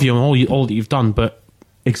 we love you and all that you've done, but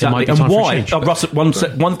exactly. And why? Russ, one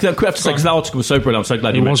thing I have to say, because the article was so brilliant, I'm so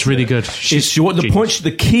glad it was really good.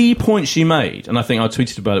 The key point she made, and I think I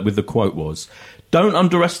tweeted about it with the quote was, don't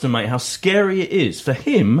underestimate how scary it is for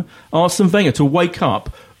him, Arsene Wenger, to wake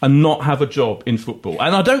up and not have a job in football.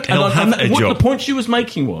 And I don't. He'll have a job. The point she was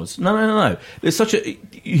making was no. There's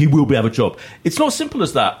he will have a job. It's not as simple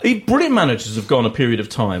as that. Brilliant managers have gone a period of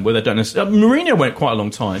time where they don't necessarily. Mourinho went quite a long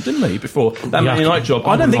time, didn't he, before that Man United job?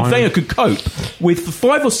 I don't think Wenger could cope with for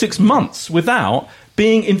 5 or 6 months without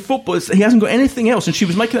being in football. He hasn't got anything else, and she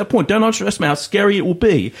was making that point. Don't underestimate how scary it will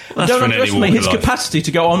be. Don't underestimate his capacity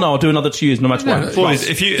to go, oh no, I'll do another 2 years no matter what. Boys,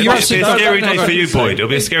 it'll be a scary day for you, Boyd. It'll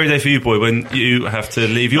be a scary day for you, Boyd, when you have to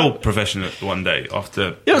leave your profession one day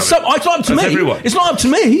after. It's not up to me. Everyone. It's not up to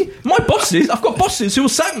me. My bosses, I've got bosses who will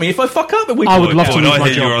sack me if I fuck up. I would love to lose my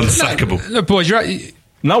job. You're unsackable. Look, boys, you're right.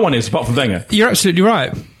 No one is apart from Wenger. You're absolutely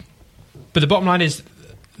right. But the bottom line is,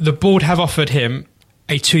 the board have offered him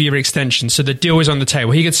a 2-year extension, so the deal is on the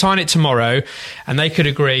table. He could sign it tomorrow, and they could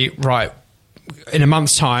agree, right, in a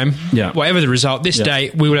month's time, whatever the result, this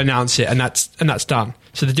date we will announce it, and that's done.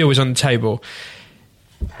 So the deal is on the table.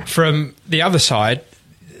 From the other side,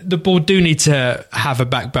 the board do need to have a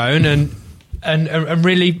backbone and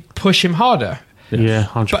really push him harder. Yeah,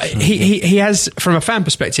 100%. But he has, from a fan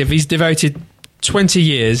perspective, he's devoted 20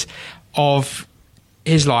 years of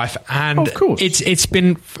his life, and it's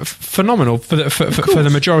been phenomenal for the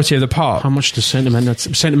majority of the part. How much does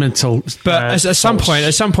sentimental? But at some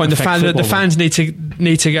point, the fans need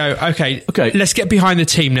to go. Okay, let's get behind the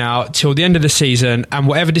team now till the end of the season, and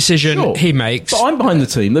whatever decision he makes. But I'm behind the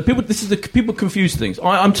team. People confuse things.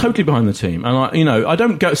 I'm totally behind the team, and I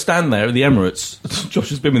don't go stand there at the Emirates. Josh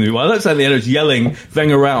has been with me. I don't stand at the Emirates yelling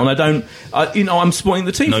Wenger out, and I'm supporting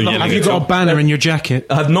the team. Have you got a banner in your jacket?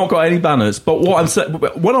 I have not got any banners. But what I'm saying,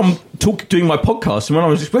 when I'm doing my podcast and when I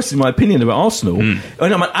was expressing my opinion about Arsenal and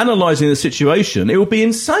I'm analysing the situation, it would be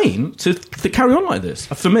insane to carry on like this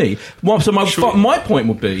for me. So my point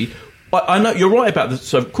would be, I know you're right about this.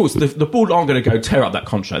 So of course the board aren't going to go tear up that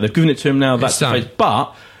contract. They've given it to him now. That's the case.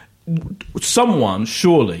 But someone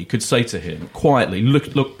surely could say to him quietly,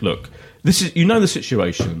 look. This is the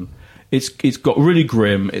situation. It's got really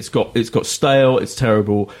grim. It's got stale. It's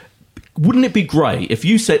terrible. Wouldn't it be great if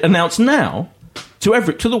you announce now to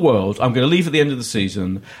the world, I'm going to leave at the end of the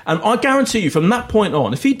season, and I guarantee you from that point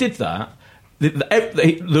on, if he did that,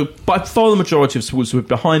 by far the majority of supporters would be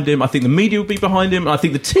behind him. I think the media would be behind him, and I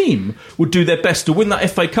think the team would do their best to win that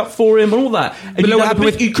FA Cup for him and all that. And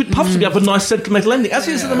you could possibly have a nice sentimental ending. As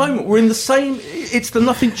it is at the moment, we're in the same, it's the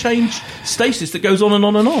nothing changed stasis that goes on and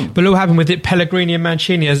on and on. But look what happened with Pellegrini and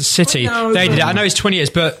Mancini as a City. They did it. I know it's 20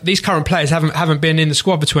 years, but these current players haven't been in the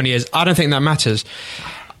squad for 20 years. I don't think that matters.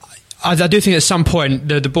 I do think at some point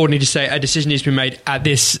the board need to say a decision needs to be made at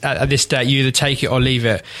this date. You either take it or leave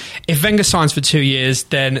it. If Wenger signs for 2 years,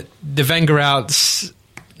 then the Wenger outs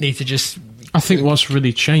need to just. I think what's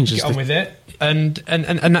really changed is get on with it, and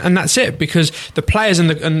that's it, because the players and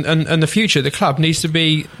the future of the club needs to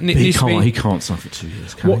be. He can't sign for 2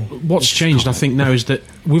 years. What's changed, I think, now is that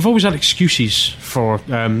we've always had excuses for.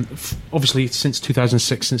 Obviously, since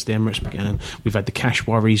 2006, since the Emirates began, we've had the cash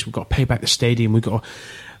worries. We've got to pay back the stadium.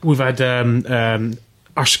 We've had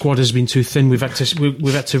our squad has been too thin. We've had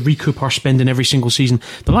to recoup our spending every single season.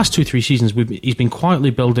 The last 2-3 seasons, he's been quietly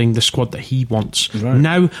building the squad that he wants. Right.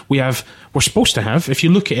 Now we're supposed to have. If you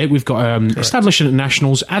look at it, we've got establishing at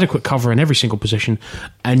nationals, adequate cover in every single position,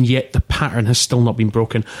 and yet the pattern has still not been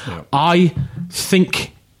broken. Yeah. I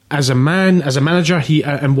think as a manager,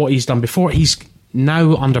 and what he's done before, he's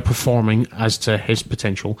now underperforming as to his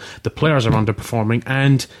potential. The players are underperforming,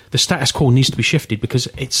 and the status quo needs to be shifted because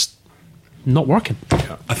it's not working.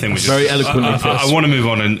 I think we very eloquently. I want to move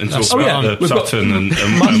on and talk about the Sutton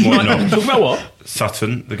and whatnot. Talk about what?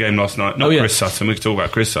 Sutton, the game last night. Not Chris Sutton. We could talk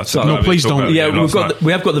about Chris Sutton. No, please don't. Yeah,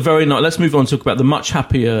 we have got the very night. Let's move on and talk about the much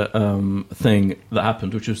happier thing that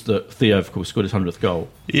happened, which was that Theo, of course, scored his 100th goal.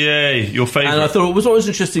 Yay, your favourite. And I thought it was always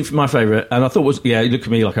interesting for my favourite, and I thought he looked at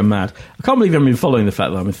me like I'm mad. I can't believe I've been following the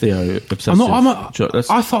fact that I'm a Theo obsessive.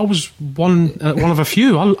 I thought I was one of a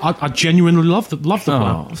few. I genuinely loved the player.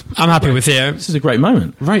 I'm happy with Theo. This is a great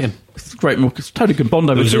moment. Right. It's great. It's totally good bond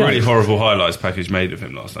over. There was a really horrible highlights package made of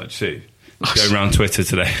him last night. Did you see? Going around Twitter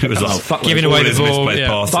today, it was like giving away the ball,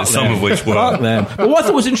 passes, some of which were. Fuck them. But what I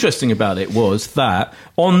thought was interesting about it was that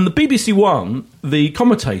on the BBC One, the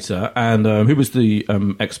commentator and who was the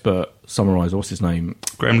expert summariser, what's his name?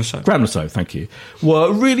 Graham Lasseau. Graham Lasseau, thank you.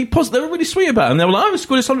 Were really positive. They were really sweet about it. And they were like, he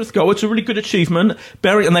scored his 100th goal. It's a really good achievement.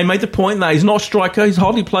 And they made the point that he's not a striker. He's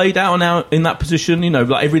hardly played out and out in that position.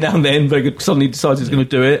 Like every now and then, suddenly decides he's going to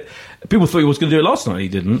do it. People thought he was going to do it last night. He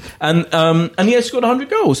didn't. And he has scored 100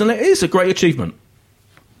 goals. And it is a great achievement.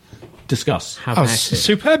 Discuss.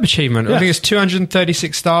 Superb achievement. Yeah. I think it's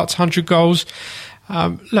 236 starts, 100 goals.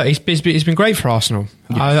 Look, he's been great for Arsenal.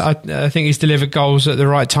 Yes. I think he's delivered goals at the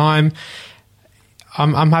right time.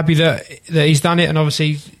 I'm happy that he's done it, and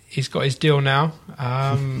obviously he's got his deal now.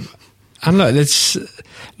 And look, let's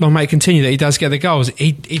long may it continue that he does get the goals.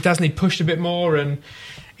 He does need pushed a bit more, and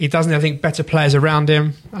he does need, I think, better players around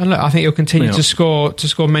him. And look, I think he'll continue to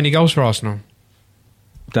score many goals for Arsenal.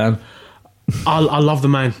 Dan? I love the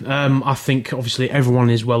man. I think obviously everyone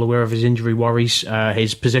is well aware of his injury worries,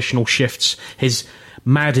 his positional shifts, his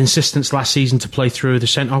mad insistence last season to play through the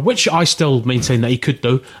centre, which I still maintain that he could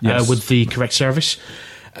do with the correct service.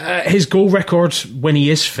 His goal record when he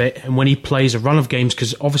is fit and when he plays a run of games,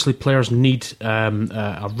 because obviously players need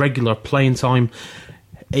a regular playing time,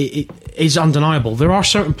 it is undeniable. There are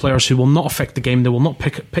certain players who will not affect the game. They will not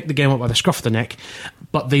pick the game up by the scruff of the neck,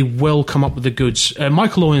 but they will come up with the goods.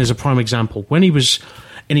 Michael Owen is a prime example. When he was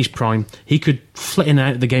in his prime, he could flit in and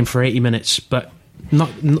out of the game for 80 minutes, but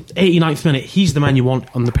 89th minute, he's the man you want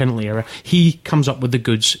on the penalty area. He comes up with the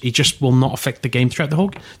goods. He just will not affect the game throughout the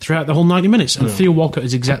whole 90 minutes. And Theo Walcott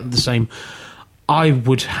is exactly the same. I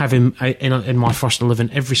would have him in my first 11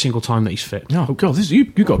 every single time that he's fit. Oh God,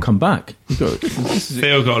 you've got to come back.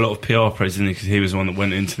 Theo got a lot of PR praise, didn't he? Because he was the one that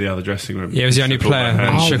went into the other dressing room. Yeah, he was the only player.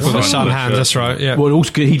 Shook all the sun hands. That's right. Yeah. Well,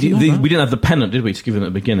 also we didn't have the pennant, did we, to give him at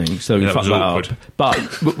the beginning? So we fucked that up. But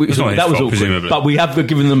that was awkward. But we have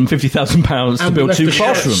given them £50,000 to build 2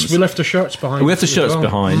 classrooms. We left the shirts behind. We left the shirts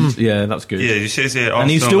behind. Yeah, that's good. Yeah, you see here, and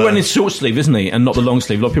he's still wearing his short sleeve, isn't he? And not the long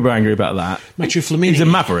sleeve. A lot of people are angry about that. Matthew Flamini. He's a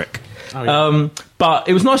maverick. Oh, yeah. But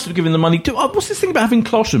it was nice to give him the money. What's this thing about having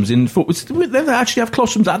classrooms in football? They actually have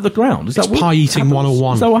classrooms at the ground. Is that pie eating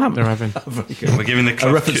 101? Is that what happened? They're having. We're giving the clubs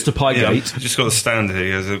a reference to Piegate. Yeah, I've just got the standard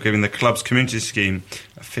here. They're giving the club's community scheme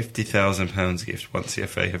a £50,000 gift once the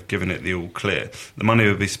FA have given it the all clear. The money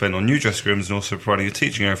will be spent on new dressing rooms and also providing a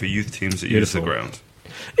teaching area for youth teams that use the ground.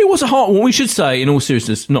 It was a heartwarming, we should say, in all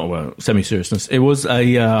seriousness, semi-seriousness, it was a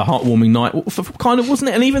heartwarming night, kind of,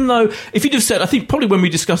 wasn't it? And even though, if you'd have said, I think probably when we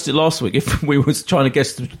discussed it last week, if we was trying to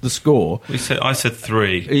guess the score... I said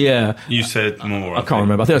 3. Yeah. You said more. I can't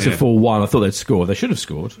remember. I think I said 4-1. I thought they'd score. They should have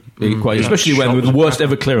scored. Especially when with the worst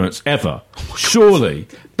ever clearance, ever. Surely.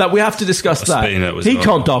 That we have to discuss that. He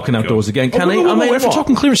can't darken outdoors again, can he? I mean, if we're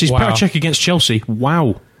talking clearances, Pericek against Chelsea.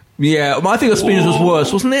 Wow. Yeah, I think Ospina's was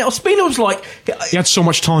worse, wasn't it? Ospina was like... He had so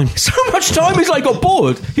much time. He's like got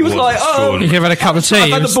bored. He was like, he could have had a cup of tea.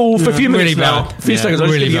 I've had the ball for a few minutes really now. A few seconds, I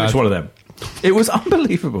just give it to one of them. It was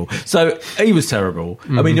unbelievable. So he was terrible.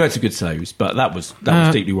 I mean, he had some good saves, but that was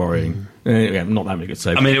deeply worrying. Not that many good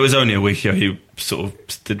saves. I mean, it was only a week ago he sort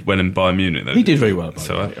of did well in Bayern Munich. Though. He did very well.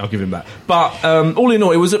 So I'll give him that. But all in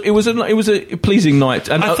all, it was a pleasing night.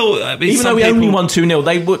 And I thought, even though we only won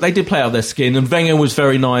 2-0, they did play out their skin. And Wenger was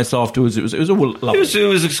very nice afterwards. It was all lovely. It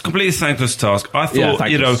was a completely thankless task. I thought,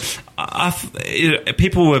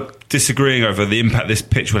 people were disagreeing over the impact this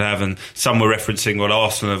pitch would have, and some were referencing, well,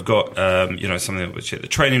 Arsenal have got something which at the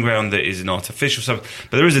training ground that is an artificial surface,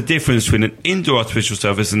 but there is a difference between an indoor artificial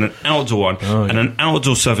surface and an outdoor one, and an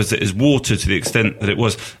outdoor surface that is water to the extent that it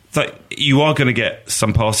was. Like, you are going to get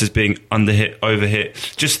some passes being underhit,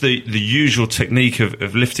 overhit. Just the usual technique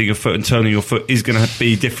of lifting your foot and turning your foot is going to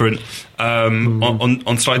be different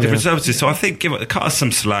on slightly different surfaces. So I think cut us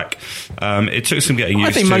some slack. It took some getting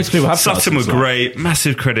used to. I think most people have. Sutton were great.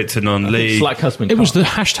 Massive credit to Non-Lee. Slack has been cut. It was the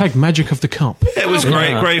hashtag magic of the cup. It was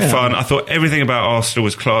great fun. I thought everything about Arsenal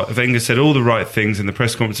was clear. Wenger said all the right things in the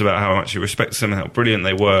press conference about how much he respects them and how brilliant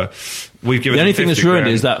they were. We've given the only thing that's ruined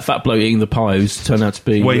is that fat bloke eating the pie who's turned out to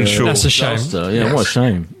be Wayne Shaw. That's a shame. Yeah, what a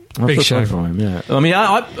shame. Big shame for him. Yeah, I mean,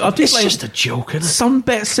 I it's just a joke. Isn't it? Some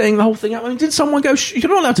bet saying the whole thing. I mean, did someone go? You're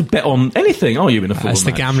not allowed to bet on anything, are you? In a football That's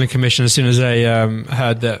match? The Gambling Commission. As soon as they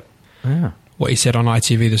heard that, what he said on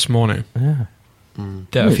ITV this morning,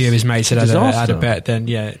 that a few of his mates had a bet, then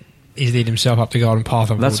he's leading himself up the garden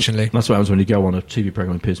path. Unfortunately, that's what happens when you go on a TV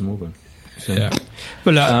program with Piers Morgan. So. Yeah,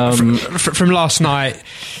 but look, from last night.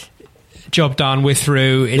 Job done, we're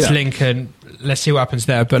through. It's Lincoln. Let's see what happens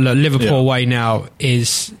there. But look, Liverpool away now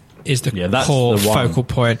is the core focal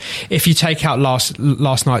point. If you take out last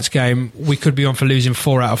night's game, we could be on for losing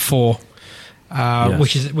 4 out of 4,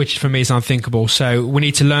 which for me is unthinkable. So we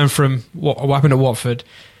need to learn from what happened at Watford,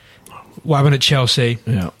 what happened at Chelsea,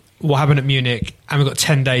 what happened at Munich, and we've got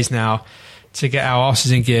 10 days now to get our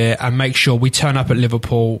asses in gear and make sure we turn up at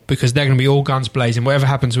Liverpool, because they're going to be all guns blazing. Whatever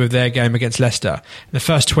happens with their game against Leicester, in the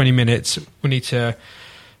first 20 minutes, we need to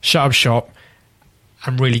shut up shop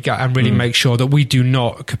and really make sure that we do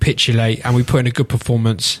not capitulate and we put in a good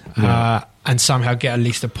performance and somehow get at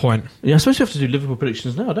least a point. Yeah, I suppose we have to do Liverpool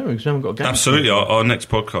predictions now, don't we? Because we haven't got a game. Absolutely. Our next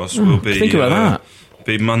podcast will be... Think about that.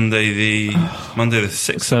 Be Monday the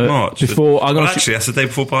 6th of March. Actually, that's the day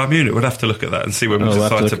before Bayern Munich. We'll have to look at that and see when we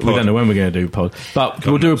decide to pod. We don't know when we're going to do pod, but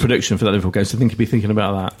we'll do a prediction for that Liverpool game. So I think you'd be thinking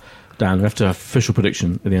about that. Dan, we have to have official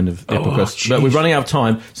prediction at the end of the podcast. But we're running out of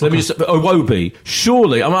time, so let me just... Iwobi,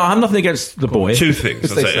 surely... I have nothing against the boy. Two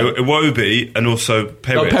things, I'd say. Iwobi and also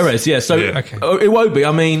Perez. Perez, yeah. So Iwobi,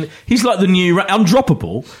 I mean, he's like the new...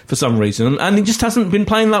 undroppable for some reason, and he just hasn't been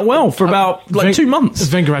playing that well for about 2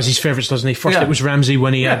 months. Wenger has his favourites, doesn't he? First it was Ramsey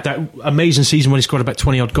when he had that amazing season when he scored about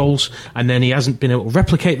 20-odd goals, and then he hasn't been able to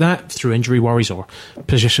replicate that through injury worries or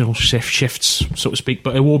positional shifts, so to speak.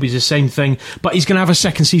 But Iwobi's the same thing, but he's going to have a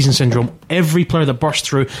second season syndrome. Every player that burst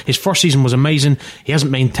through, his first season was amazing. He hasn't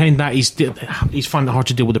maintained that. He's finding it hard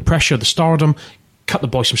to deal with the pressure, the stardom. Cut the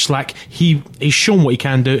boy some slack. He's shown what he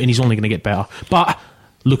can do, and he's only going to get better. But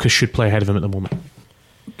Lucas should play ahead of him at the moment.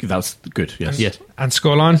 That's good. Yes. And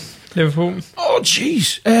scoreline, Liverpool. Oh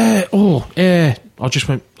jeez. I just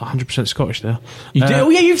went 100% Scottish there. You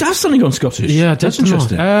did? You have suddenly gone Scottish. Yeah, that's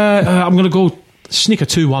interesting. I'm going to go sneak a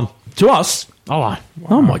 2-1 to us. Oh, wow.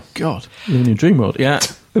 Oh my God! Living in your dream world. Yeah.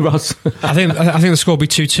 Russ. I think the score will be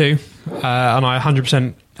 2-2, and I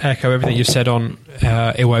 100% echo everything you've said on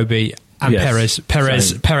Iwobi and Perez.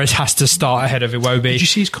 Perez has to start ahead of Iwobi. Did you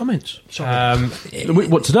see his comments?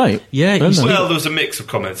 What, today? Yeah. Well, there was a mix of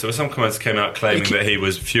comments. There were some comments that came out claiming that he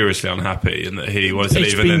was furiously unhappy and that he wanted to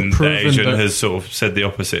leave, and then the agent has sort of said the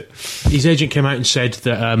opposite. His agent came out and said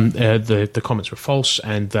that the comments were false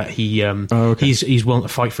and that he's willing to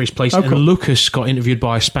fight for his place. And Lucas got interviewed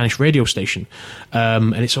by a Spanish radio station,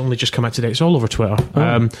 and it's only just come out today. It's all over Twitter.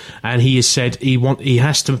 And he has said he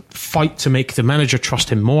has to fight to make the manager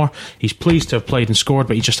trust him more. He's pleased to have played and scored,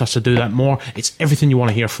 but he just has to do that more. It's everything you want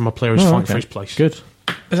to hear from a player who's fighting for his place. Good.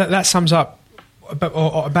 That sums up about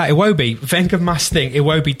Iwobi. Wenger must think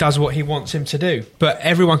Iwobi does what he wants him to do, but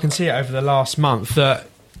everyone can see it over the last month that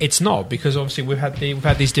it's not, because obviously we've had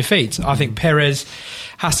these defeats. I think Perez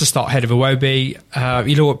has to start ahead of Iwobi.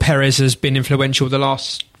 You know what, Perez has been influential the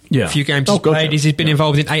last few games he's played. He's been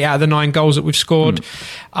involved in 8 out of the 9 goals that we've scored.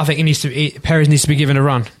 I think Perez needs to be given a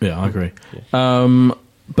run. Yeah, I agree.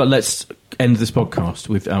 But let's end this podcast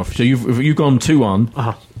with Alf. So you've gone 2-1.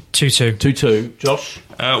 2-2. 2-2. Josh?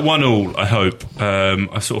 1-1, I hope.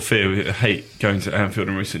 I sort of hate going to Anfield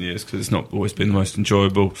in recent years because it's not always been the most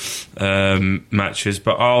enjoyable matches.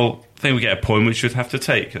 But I think we get a point which we'd have to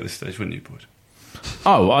take at this stage, wouldn't you, Boyd?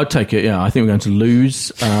 Oh, I'd take it, yeah. I think we're going to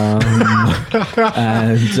lose. The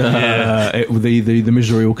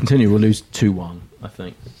misery will continue. We'll lose 2-1, I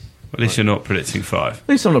think. At least you're not predicting 5. At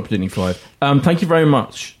least I'm not predicting 5. Thank you very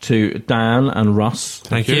much to Dan and Russ.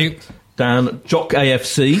 Thank you. Dan, Jock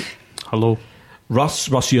AFC. Hello. Russ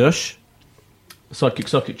Yersh.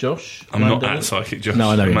 Psychic Josh. I'm not at Psychic Josh.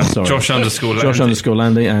 No, I know. Sorry. Josh _Landy. Josh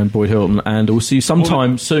 _Landy and Boyd Hilton. And we'll see you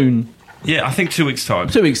sometime soon. Yeah, I think 2 weeks' time.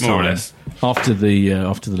 2 weeks' more time. Or less. After the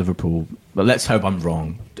Liverpool. But let's hope I'm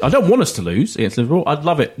wrong. I don't want us to lose against Liverpool. I'd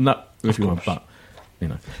love it. No, if you want, but...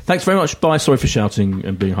 Thanks very much. Bye. Sorry for shouting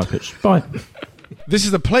and being high-pitched. Bye. This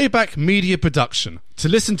is a Playback Media production. To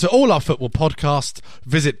listen to all our football podcasts,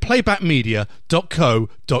 visit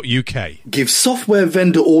playbackmedia.co.uk. Give software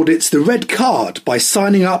vendor audits the red card by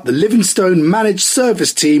signing up the Livingstone Managed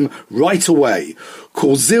Service Team right away.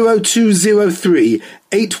 Call 0203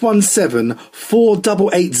 817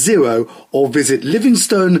 4880 or visit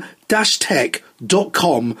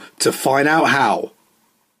livingstone-tech.com to find out how.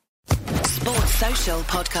 Sports Social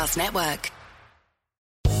Podcast Network.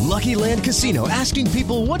 Lucky Land Casino, asking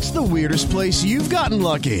people, what's the weirdest place you've gotten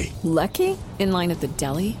lucky? Lucky? In line at the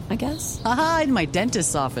deli, I guess? Aha, in my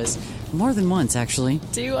dentist's office. More than once, actually.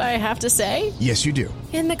 Do I have to say? Yes, you do.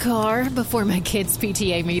 In the car before my kids'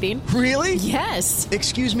 PTA meeting. Really? Yes.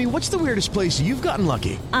 Excuse me, what's the weirdest place you've gotten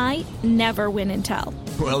lucky? I never win and tell.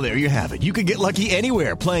 Well, there you have it. You can get lucky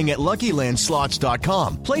anywhere, playing at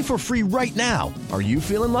LuckyLandSlots.com. Play for free right now. Are you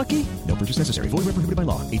feeling lucky? No purchase necessary. Void where prohibited by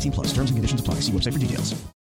law. 18+. Terms and conditions apply. See website for details.